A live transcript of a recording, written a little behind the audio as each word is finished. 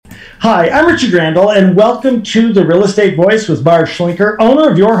Hi, I'm Richard Randall, and welcome to The Real Estate Voice with Barb Schlinker,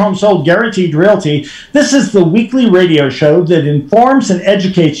 owner of Your Home Sold Guaranteed Realty. This is the weekly radio show that informs and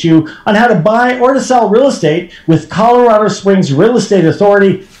educates you on how to buy or to sell real estate with Colorado Springs Real Estate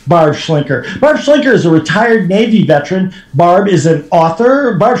Authority, Barb Schlinker. Barb Schlinker is a retired Navy veteran. Barb is an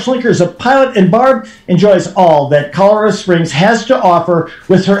author. Barb Schlinker is a pilot, and Barb enjoys all that Colorado Springs has to offer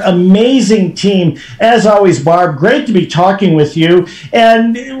with her amazing team. As always, Barb, great to be talking with you.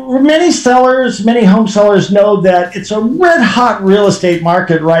 And many sellers, many home sellers know that it's a red-hot real estate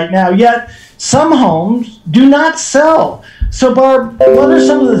market right now, yet some homes do not sell. So, Barb, what are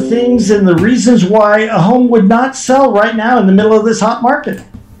some of the things and the reasons why a home would not sell right now in the middle of this hot market?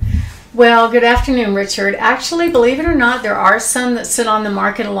 Well, good afternoon, Richard. Actually, believe it or not, there are some that sit on the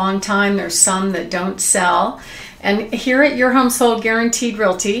market a long time. There's some that don't sell. And here at Your Home Sold Guaranteed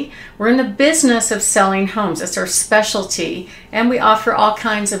Realty, we're in the business of selling homes. It's our specialty, and we offer all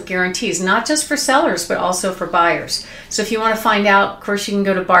kinds of guarantees, not just for sellers, but also for buyers. So if you want to find out, of course, you can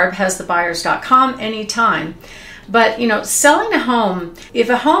go to barbhasthebuyers.com anytime. But, selling a home, if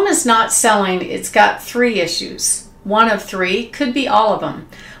a home is not selling, it's got three issues. One of three, could be all of them.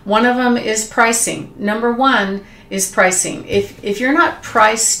 One of them is pricing. Number one is pricing. If you're not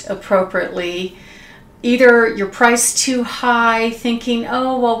priced appropriately, either you're priced too high, thinking,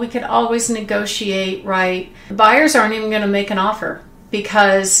 oh, well, we could always negotiate, right? Buyers aren't even going to make an offer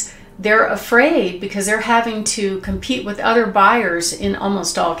because they're afraid, because they're having to compete with other buyers in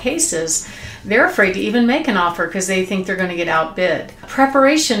almost all cases. They're afraid to even make an offer because they think they're going to get outbid.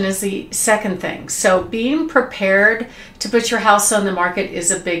 Preparation is the second thing. So being prepared to put your house on the market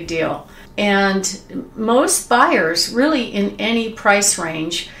is a big deal. And most buyers, really in any price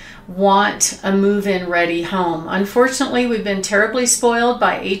range, want a move-in ready home. Unfortunately, we've been terribly spoiled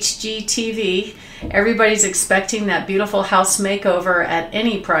by HGTV. Everybody's expecting that beautiful house makeover at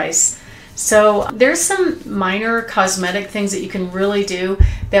any price. So there's some minor cosmetic things that you can really do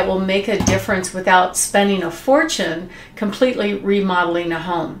that will make a difference without spending a fortune completely remodeling a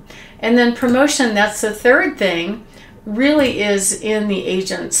home. And then promotion, that's the third thing, really is in the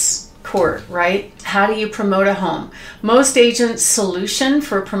agent's court, right? How do you promote a home? Most agents' solution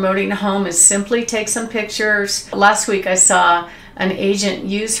for promoting a home is simply take some pictures. Last week I saw an agent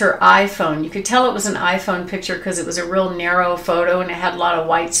use her iPhone. You could tell it was an iPhone picture because it was a real narrow photo and it had a lot of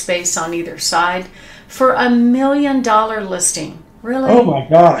white space on either side for $1 million listing. Really? Oh my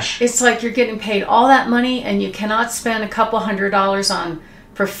gosh. It's like you're getting paid all that money and you cannot spend a couple $100s on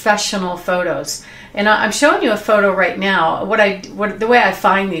professional photos. And I'm showing you a photo right now. The way I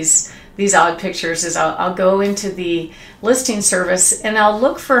find these odd pictures is I'll go into the listing service and I'll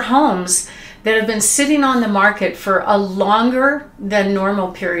look for homes that have been sitting on the market for a longer than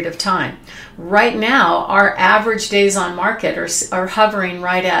normal period of time. Right now, our average days on market are hovering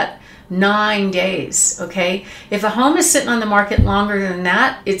right at 9 days, okay? If a home is sitting on the market longer than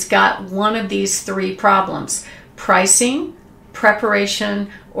that, it's got one of these three problems: pricing,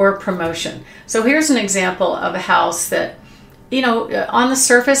 preparation, or promotion. So here's an example of a house that, on the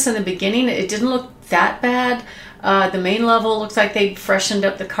surface in the beginning, it didn't look that bad. The main level looks like they freshened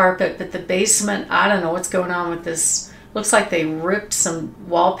up the carpet, but the basement, I don't know what's going on with this. Looks like they ripped some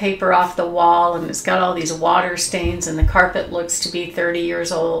wallpaper off the wall and it's got all these water stains and the carpet looks to be 30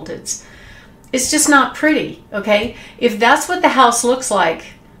 years old. It's just not pretty, okay? If that's what the house looks like,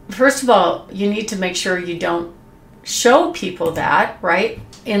 first of all, you need to make sure you don't show people that, right,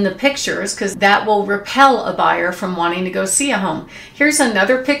 in the pictures, because that will repel a buyer from wanting to go see a home. Here's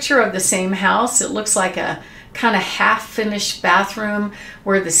another picture of the same house. It looks like a kind of half-finished bathroom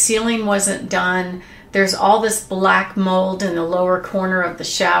where the ceiling wasn't done. There's all this black mold in the lower corner of the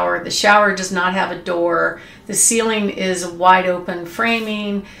shower. The shower does not have a door. The ceiling is wide open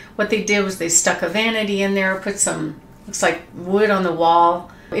framing. What they did was they stuck a vanity in there, put some, looks like wood on the wall.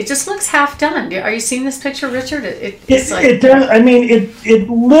 It just looks half done. Are you seeing this picture, Richard? It does. I mean, it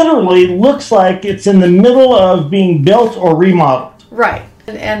literally looks like it's in the middle of being built or remodeled. Right.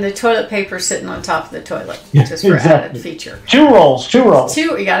 And the toilet paper sitting on top of the toilet, just for added feature. Two rolls.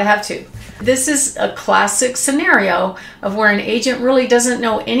 You got to have two. This is a classic scenario of where an agent really doesn't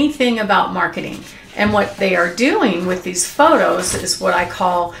know anything about marketing. And what they are doing with these photos is what I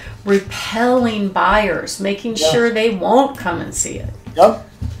call repelling buyers, making sure they won't come and see it. Yep.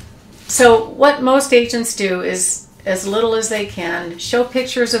 So what most agents do is, as little as they can, show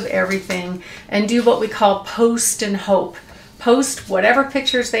pictures of everything and do what we call post and hope. Post whatever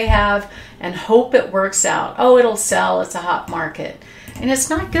pictures they have and hope it works out. Oh, it'll sell. It's a hot market. And it's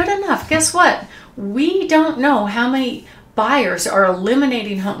not good enough. Guess what? We don't know how many buyers are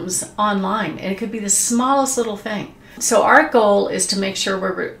eliminating homes online. And it could be the smallest little thing. So our goal is to make sure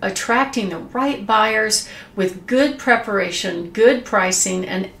we're attracting the right buyers with good preparation, good pricing,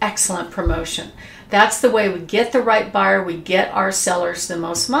 and excellent promotion. That's the way we get the right buyer, we get our sellers the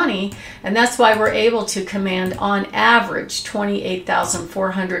most money, and that's why we're able to command on average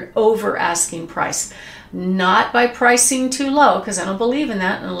 $28,400 over asking price. Not by pricing too low, because I don't believe in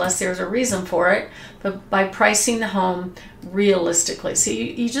that unless there's a reason for it, but by pricing the home realistically. So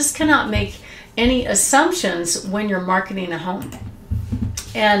you just cannot make any assumptions when you're marketing a home.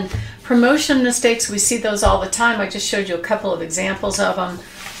 And promotion mistakes, we see those all the time. I just showed you a couple of examples of them.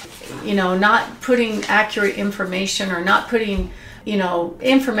 Not putting accurate information or not putting,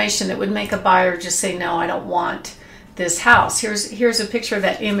 information that would make a buyer just say, no, I don't want this house. Here's a picture of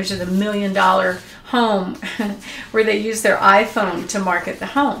that image of the $1 million home where they use their iPhone to market the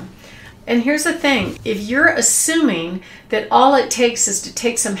home. And here's the thing, if you're assuming that all it takes is to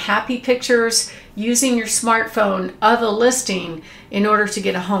take some happy pictures using your smartphone of a listing in order to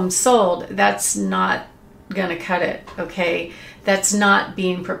get a home sold, that's not going to cut it, okay? That's not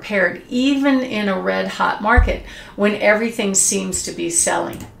being prepared, even in a red hot market when everything seems to be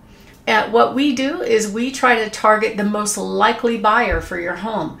selling. And what we do is we try to target the most likely buyer for your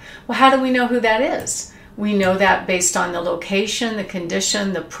home. Well, how do we know who that is? We know that based on the location, the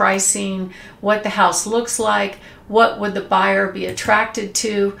condition, the pricing, what the house looks like, what would the buyer be attracted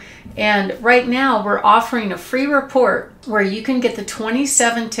to. And right now we're offering a free report where you can get the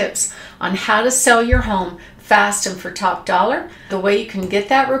 27 tips on how to sell your home fast and for top dollar. The way you can get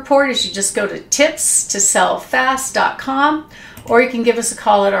that report is you just go to tipstosellfast.com, or you can give us a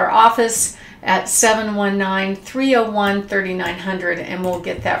call at our office at 719-301-3900 and we'll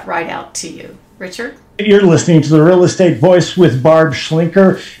get that right out to you. Richard? You're listening to The Real Estate Voice with Barb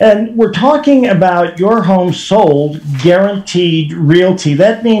Schlinker, and we're talking about Your Home Sold Guaranteed Realty.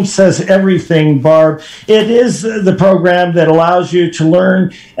 That name says everything, Barb. It is the program that allows you to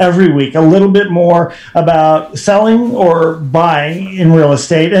learn every week a little bit more about selling or buying in real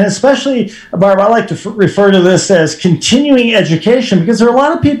estate. And especially, Barb, I like to refer to this as continuing education, because there are a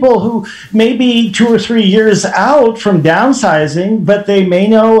lot of people who may be 2 or 3 years out from downsizing, but they may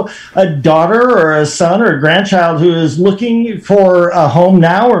know a daughter or a son or a grandchild who is looking for a home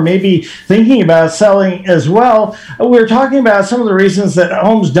now, or maybe thinking about selling as well. We're talking about some of the reasons that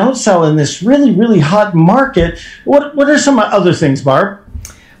homes don't sell in this really, really hot market. What are some other things, Barb?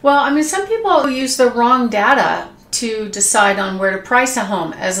 Well, some people use the wrong data to decide on where to price a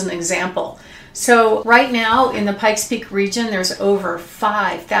home, as an example. So right now in the Pikes Peak region, there's over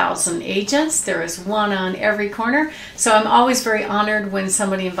 5,000 agents. There is one on every corner. So I'm always very honored when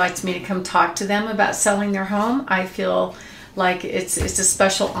somebody invites me to come talk to them about selling their home. I feel like it's a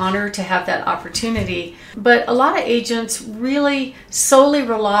special honor to have that opportunity. But a lot of agents really solely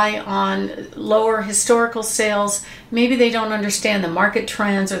rely on lower historical sales. Maybe they don't understand the market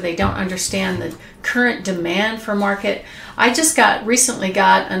trends, or they don't understand the current demand for market. I just recently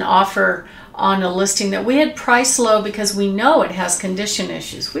got an offer on a listing that we had priced low because we know it has condition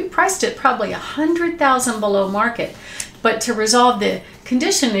issues. We priced it probably $100,000 below market, but to resolve the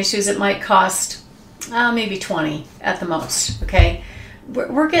condition issues, it might cost maybe $20,000 at the most. Okay,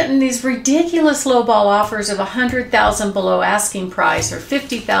 we're getting these ridiculous lowball offers of $100,000 below asking price or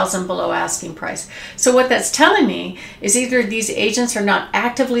 $50,000 below asking price. So what that's telling me is either these agents are not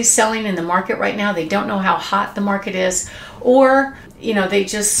actively selling in the market right now, they don't know how hot the market is, or they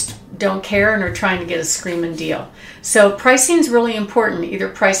just don't care and are trying to get a screaming deal. So pricing is really important, either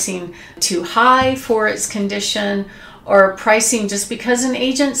pricing too high for its condition, or pricing just because an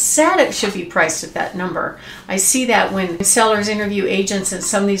agent said it should be priced at that number. I see that when sellers interview agents, and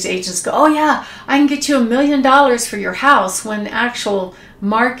some of these agents go, oh yeah, I can get you $1 million for your house, when actual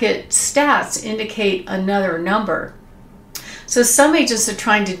market stats indicate another number. So some agents are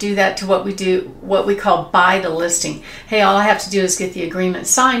trying to do that to what we call buy the listing. Hey, all I have to do is get the agreement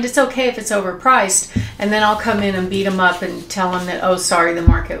signed. It's okay if it's overpriced, and then I'll come in and beat them up and tell them that, oh, sorry, the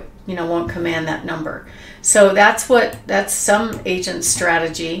market, won't command that number. So that's some agent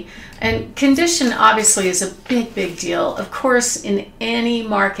strategy. And condition obviously is a big, big deal. Of course, in any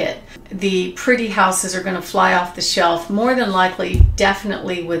market, the pretty houses are going to fly off the shelf, more than likely,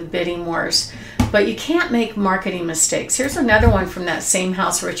 definitely with bidding wars. But you can't make marketing mistakes. Here's another one from that same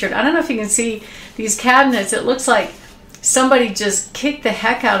house, Richard. I don't know if you can see these cabinets. It looks like somebody just kicked the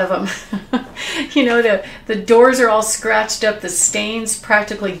heck out of them. The doors are all scratched up. The stain's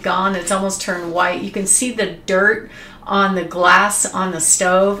practically gone. It's almost turned white. You can see the dirt on the glass on the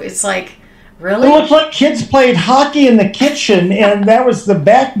stove. It's like, really? It looks like kids played hockey in the kitchen, and that was the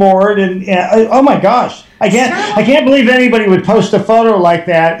backboard. And oh my gosh, I can't believe anybody would post a photo like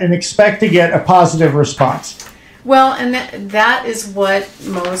that and expect to get a positive response. Well, and that is what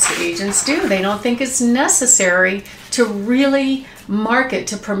most agents do. They don't think it's necessary to really market,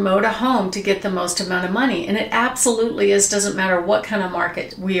 to promote a home to get the most amount of money. And it absolutely is, doesn't matter what kind of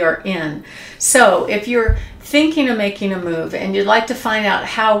market we are in. So if you're thinking of making a move and you'd like to find out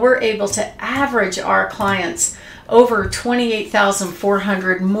how we're able to average our clients over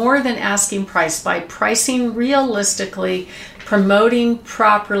 $28,400 more than asking price by pricing realistically, promoting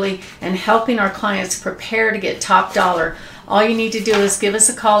properly, and helping our clients prepare to get top dollar, all you need to do is give us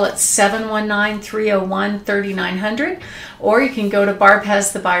a call at 719-301-3900, or you can go to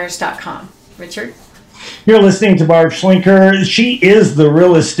barbhasthebuyers.com. Richard? You're listening to Barb Schlinker. She is the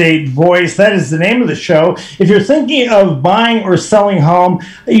Real Estate Voice. That is the name of the show. If you're thinking of buying or selling home,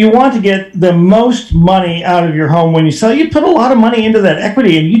 you want to get the most money out of your home when you sell. You put a lot of money into that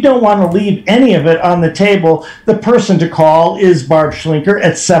equity, and you don't want to leave any of it on the table. The person to call is Barb Schlinker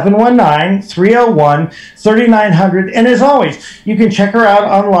at 719-301-3900. And as always, you can check her out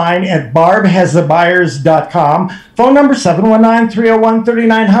online at barbhasthebuyers.com. Phone number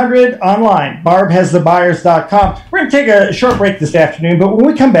 719-301-3900, online, barbhasthebuyers.com. We're going to take a short break this afternoon, but when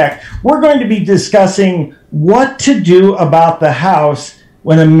we come back, we're going to be discussing what to do about the house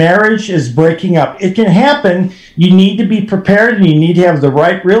when a marriage is breaking up. It can happen. You need to be prepared, and you need to have the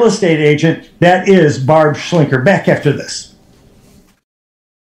right real estate agent. That is Barb Schlinker. Back after this.